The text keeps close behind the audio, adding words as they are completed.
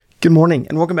Good morning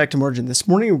and welcome back to Margin. This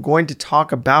morning we're going to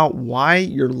talk about why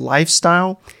your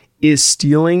lifestyle is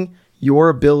stealing your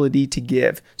ability to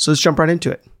give. So let's jump right into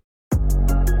it.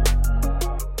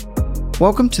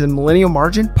 Welcome to the Millennial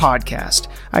Margin Podcast.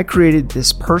 I created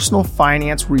this personal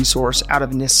finance resource out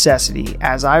of necessity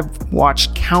as I've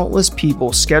watched countless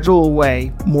people schedule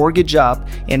away, mortgage up,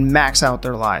 and max out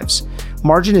their lives.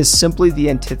 Margin is simply the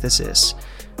antithesis,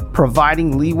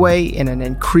 providing leeway in an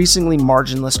increasingly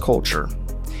marginless culture.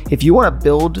 If you want to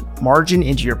build margin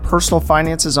into your personal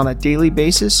finances on a daily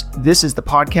basis, this is the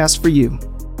podcast for you.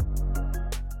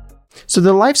 So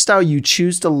the lifestyle you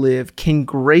choose to live can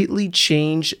greatly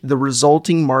change the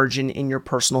resulting margin in your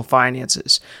personal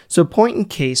finances. So point in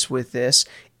case with this,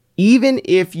 even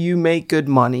if you make good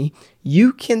money,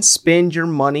 you can spend your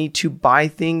money to buy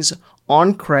things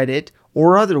on credit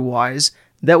or otherwise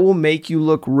that will make you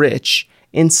look rich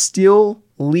and still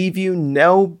leave you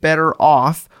no better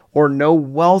off or no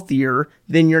wealthier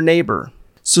than your neighbor.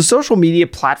 So social media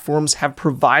platforms have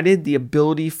provided the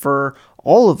ability for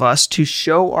all of us to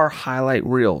show our highlight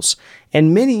reels.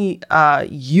 And many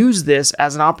use this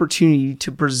as an opportunity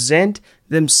to present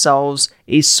themselves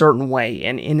a certain way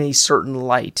and in a certain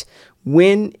light,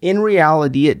 when in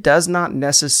reality, it does not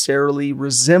necessarily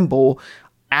resemble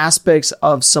aspects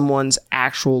of someone's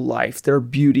actual life, their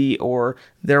beauty or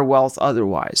their wealth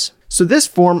otherwise. So this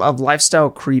form of lifestyle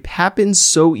creep happens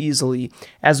so easily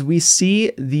as we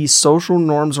see the social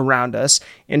norms around us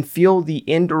and feel the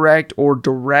indirect or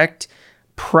direct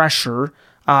pressure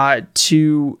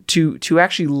to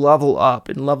actually level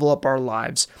up our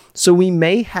lives. So we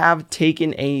may have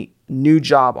taken a new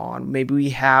job on. Maybe we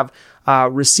have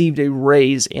received a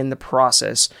raise in the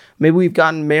process. Maybe we've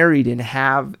gotten married and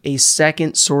have a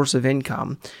second source of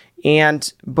income.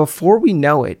 And before we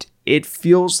know it, it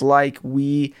feels like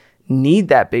we need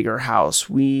that bigger house.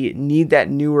 We need that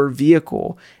newer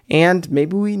vehicle. And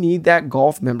maybe we need that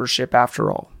golf membership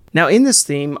after all. Now, in this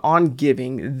theme on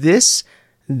giving, this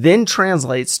then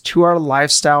translates to our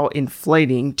lifestyle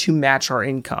inflating to match our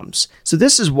incomes. So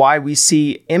this is why we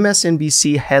see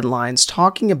MSNBC headlines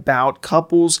talking about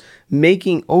couples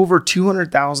making over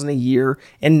 $200,000 a year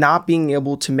and not being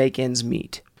able to make ends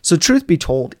meet. So truth be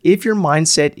told, if your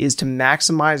mindset is to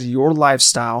maximize your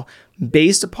lifestyle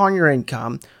based upon your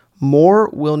income, more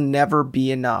will never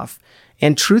be enough.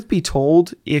 And truth be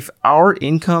told, if our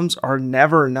incomes are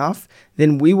never enough,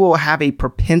 then we will have a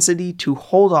propensity to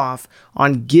hold off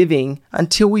on giving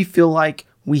until we feel like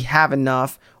we have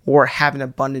enough or have an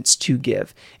abundance to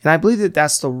give. And I believe that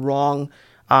that's the wrong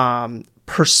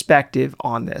perspective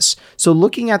on this. So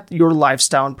looking at your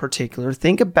lifestyle in particular,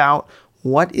 think about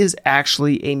what is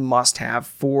actually a must-have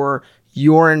for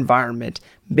your environment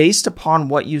based upon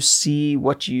what you see,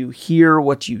 what you hear,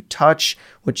 what you touch,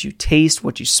 what you taste,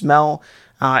 what you smell,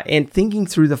 and thinking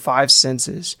through the five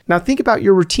senses. Now think about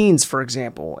your routines, for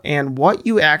example, and what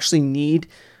you actually need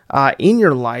in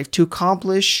your life to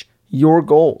accomplish your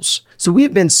goals. So we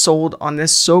have been sold on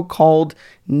this so-called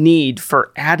need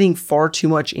for adding far too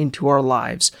much into our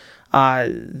lives.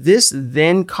 This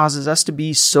then causes us to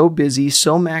be so busy,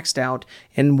 so maxed out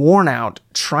and worn out,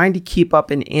 trying to keep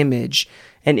up an image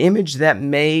that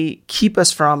may keep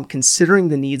us from considering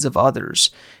the needs of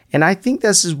others. And I think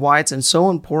this is why it's so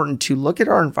important to look at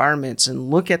our environments and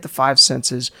look at the five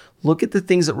senses, look at the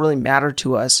things that really matter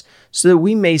to us so that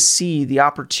we may see the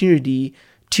opportunity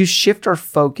to shift our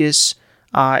focus,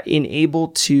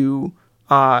 enabling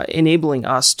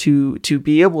us to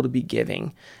be able to be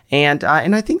giving. And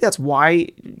I think that's why,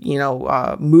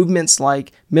 movements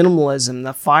like minimalism,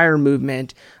 the FIRE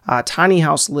movement, tiny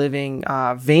house living,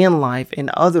 van life, and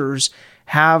others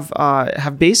have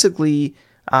basically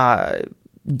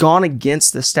gone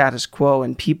against the status quo,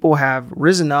 and people have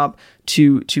risen up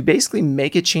to basically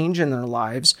make a change in their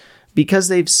lives because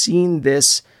they've seen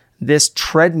this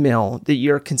treadmill that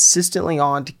you're consistently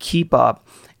on to keep up,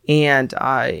 and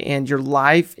your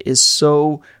life is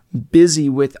so busy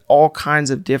with all kinds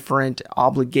of different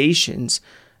obligations,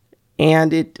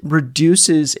 and it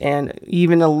reduces and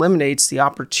even eliminates the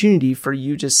opportunity for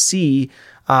you to see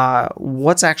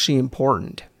what's actually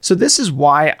important. So this is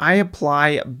why I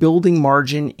apply building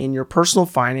margin in your personal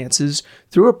finances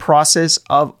through a process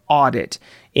of audit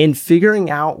in figuring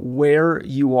out where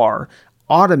you are,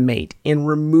 automate in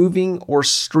removing or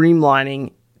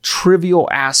streamlining trivial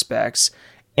aspects,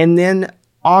 and then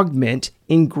augment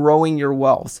in growing your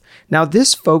wealth. Now,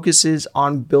 this focuses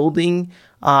on building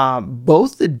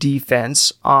both the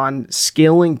defense on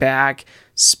scaling back,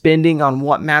 spending on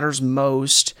what matters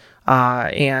most,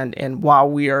 and while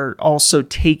we are also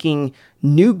taking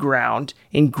new ground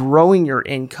in growing your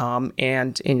income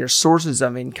and in your sources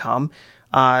of income,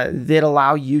 that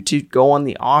allow you to go on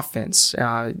the offense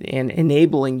and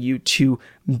enabling you to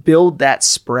build that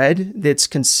spread that's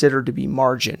considered to be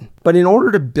margin. But in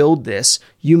order to build this,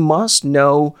 you must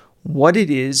know what it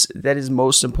is that is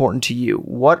most important to you,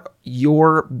 what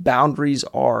your boundaries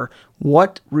are,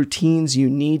 what routines you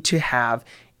need to have,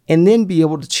 and then be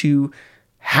able to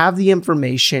have the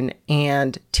information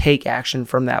and take action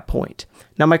from that point.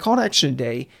 Now, my call to action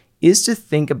today is to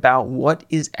think about what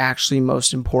is actually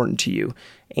most important to you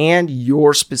and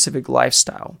your specific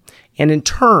lifestyle, and in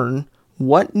turn,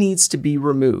 what needs to be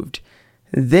removed.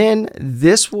 Then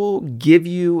this will give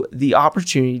you the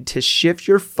opportunity to shift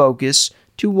your focus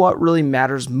to what really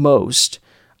matters most,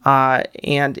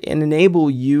 and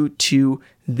enable you to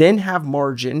then have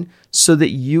margin so that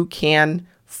you can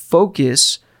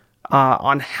focus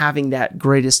on having that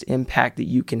greatest impact that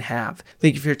you can have.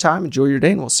 Thank you for your time. Enjoy your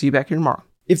day, and we'll see you back here tomorrow.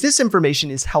 If this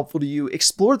information is helpful to you,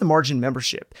 explore the Margin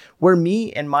membership, where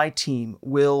me and my team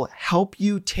will help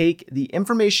you take the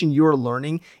information you're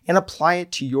learning and apply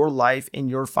it to your life and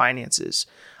your finances.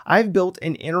 I've built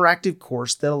an interactive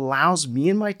course that allows me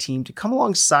and my team to come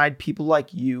alongside people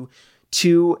like you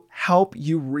to help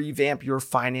you revamp your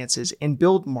finances and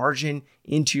build margin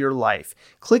into your life.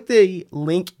 Click the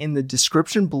link in the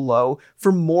description below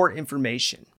for more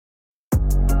information.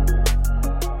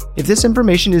 If this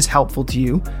information is helpful to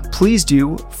you, please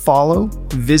do follow,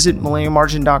 visit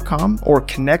millennialmargin.com, or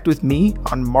connect with me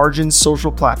on Margin's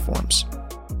social platforms.